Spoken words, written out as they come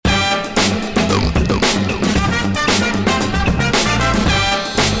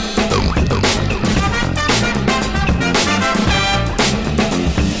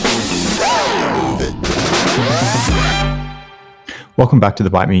Welcome back to the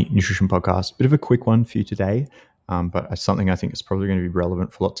Bite Me Nutrition Podcast. Bit of a quick one for you today, but it's something I think is probably going to be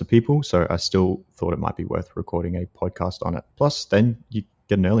relevant for lots of people. So I still thought it might be worth recording a podcast on it. Plus, then you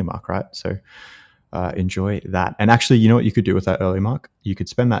get an early mark, right? So enjoy that. And actually, you know what you could do with that early mark? You could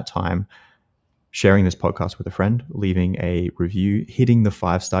spend that time sharing this podcast with a friend, leaving a review, hitting the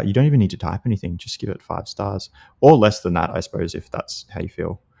 5-star. You don't even need to type anything. Just give it 5 stars or less than that, I suppose, if that's how you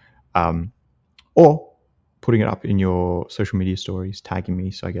feel. Or putting it up in your social media stories, tagging me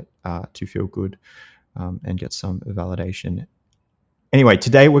so I get to feel good and get some validation. Anyway,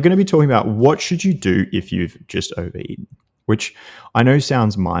 today we're going to be talking about what should you do if you've just overeaten, which I know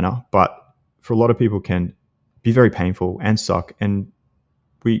sounds minor, but for a lot of people can be very painful and suck, and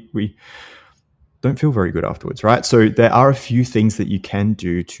we don't feel very good afterwards, right? So there are a few things that you can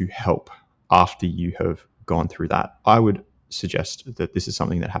do to help after you have gone through that. I would suggest that this is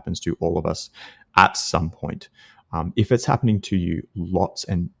something that happens to all of us at some point. If it's happening to you lots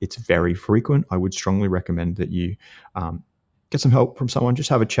and it's very frequent, I would strongly recommend that you get some help from someone. Just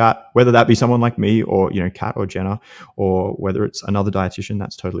have a chat, whether that be someone like me or, Kat or Jenna, or whether it's another dietitian.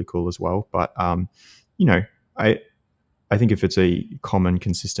 That's totally cool as well. But, I think if it's a common,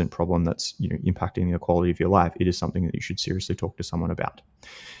 consistent problem that's, impacting the quality of your life, it is something that you should seriously talk to someone about.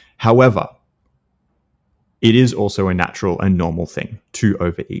 However, it is also a natural and normal thing to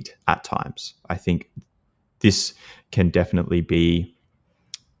overeat at times. I think this can definitely be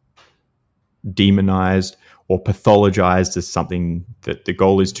demonized or pathologized as something that the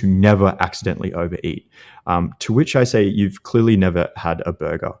goal is to never accidentally overeat. To which I say, you've clearly never had a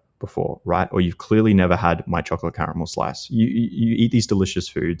burger before, right? Or you've clearly never had my chocolate caramel slice. You eat these delicious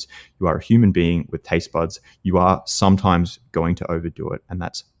foods. You are a human being with taste buds. You are sometimes going to overdo it, and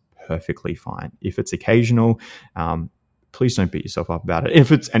that's perfectly fine. If it's occasional, please don't beat yourself up about it.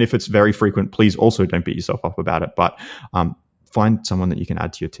 If it's very frequent, please also don't beat yourself up about it. But find someone that you can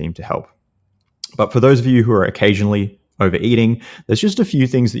add to your team to help. But for those of you who are occasionally overeating, there's just a few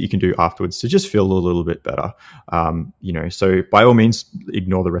things that you can do afterwards to just feel a little bit better. So by all means,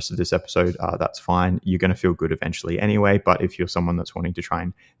 ignore the rest of this episode. That's fine. You're going to feel good eventually anyway. But if you're someone that's wanting to try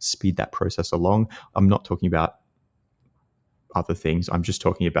and speed that process along, I'm not talking about other things. I'm just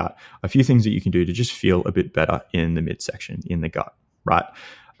talking about a few things that you can do to just feel a bit better in the midsection, in the gut, right?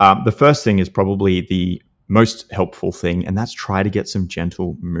 The first thing is probably the most helpful thing, and that's try to get some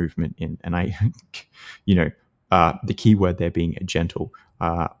gentle movement in. And the key word there being gentle.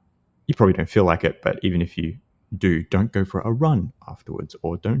 You probably don't feel like it, but even if you do, don't go for a run afterwards,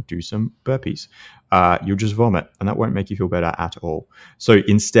 or don't do some burpees. You'll just vomit, and that won't make you feel better at all. So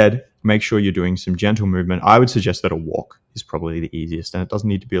instead, make sure you're doing some gentle movement. I would suggest that a walk is probably the easiest, and it doesn't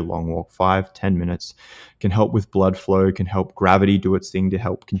need to be a long walk. 5-10 minutes can help with blood flow, can help gravity do its thing to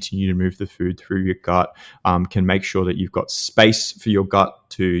help continue to move the food through your gut, can make sure that you've got space for your gut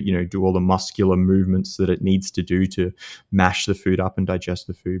to, do all the muscular movements that it needs to do to mash the food up and digest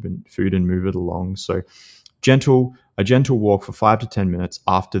the food and move it along. So a gentle walk for 5 to 10 minutes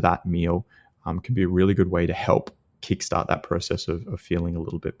after that meal can be a really good way to help kickstart that process of feeling a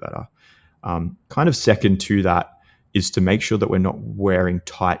little bit better. Kind of second to that is to make sure that we're not wearing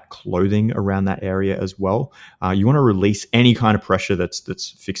tight clothing around that area as well. You want to release any kind of pressure that's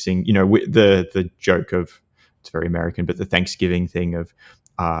fixing, the joke of, it's very American, but the Thanksgiving thing of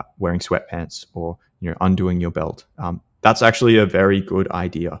wearing sweatpants or, undoing your belt. That's actually a very good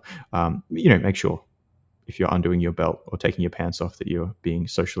idea. Make sure if you're undoing your belt or taking your pants off that you're being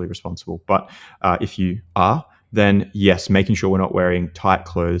socially responsible. But if you are, then yes, making sure we're not wearing tight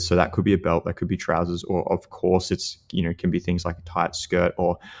clothes. So that could be a belt, that could be trousers, or of course it's, can be things like a tight skirt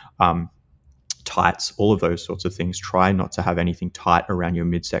or tights, all of those sorts of things. Try not to have anything tight around your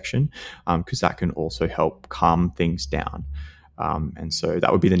midsection because that can also help calm things down. And so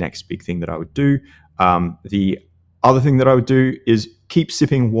that would be the next big thing that I would do. The other thing that I would do is keep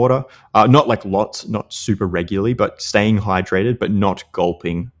sipping water, not like lots, not super regularly, but staying hydrated, but not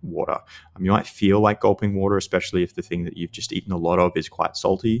gulping water. You might feel like gulping water, especially if the thing that you've just eaten a lot of is quite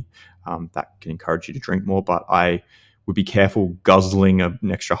salty. That can encourage you to drink more, but I would be careful guzzling an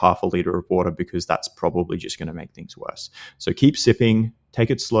extra half a liter of water because that's probably just going to make things worse. So keep sipping,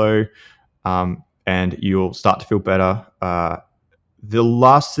 take it slow, and you'll start to feel better. The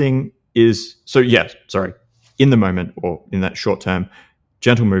last thing is, in the moment or in that short term,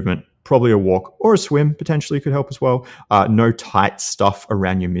 gentle movement, probably a walk or a swim potentially could help as well. No tight stuff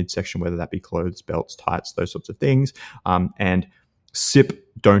around your midsection, whether that be clothes, belts, tights, those sorts of things. And sip,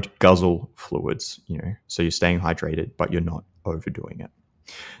 don't guzzle fluids, so you're staying hydrated, but you're not overdoing it.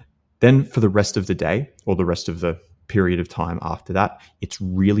 Then for the rest of the day or the rest of the period of time after that, it's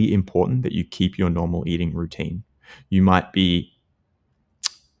really important that you keep your normal eating routine. You might be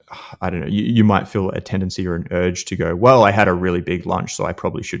I don't know, you might feel a tendency or an urge to go, well, I had a really big lunch, so I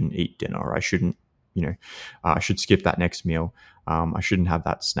probably shouldn't eat dinner, or I shouldn't, I should skip that next meal. I shouldn't have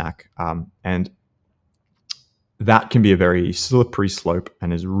that snack. And that can be a very slippery slope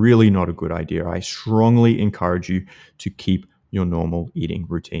and is really not a good idea. I strongly encourage you to keep your normal eating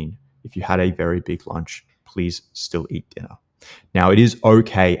routine. If you had a very big lunch, please still eat dinner. Now, it is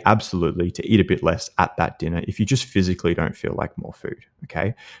okay, absolutely, to eat a bit less at that dinner if you just physically don't feel like more food.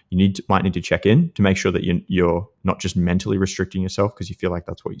 Okay, might need to check in to make sure that you're not just mentally restricting yourself because you feel like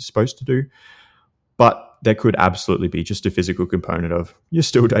that's what you're supposed to do, but there could absolutely be just a physical component of you're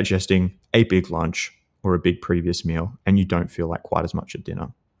still digesting a big lunch or a big previous meal and you don't feel like quite as much at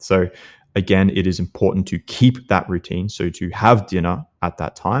dinner. So again, it is important to keep that routine. So to have dinner at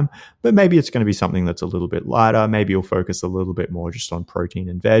that time, but maybe it's going to be something that's a little bit lighter. Maybe you'll focus a little bit more just on protein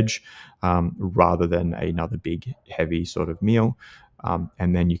and veg rather than another big, heavy sort of meal.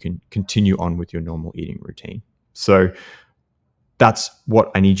 And then you can continue on with your normal eating routine. So that's what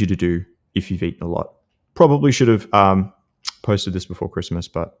I need you to do if you've eaten a lot. Probably should have posted this before Christmas,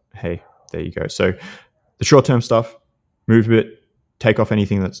 but hey, there you go. So the short-term stuff, move a bit, take off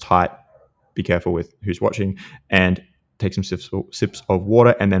anything that's tight, be careful with who's watching, and take some sips of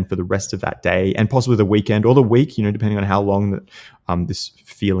water. And then for the rest of that day and possibly the weekend or the week, depending on how long that this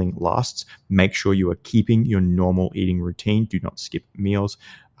feeling lasts, make sure you are keeping your normal eating routine. Do not skip meals.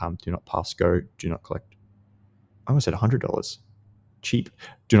 Do not pass go. Do not collect, I almost said $100. Cheap.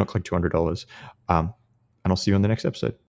 Do not collect $200. And I'll see you on the next episode.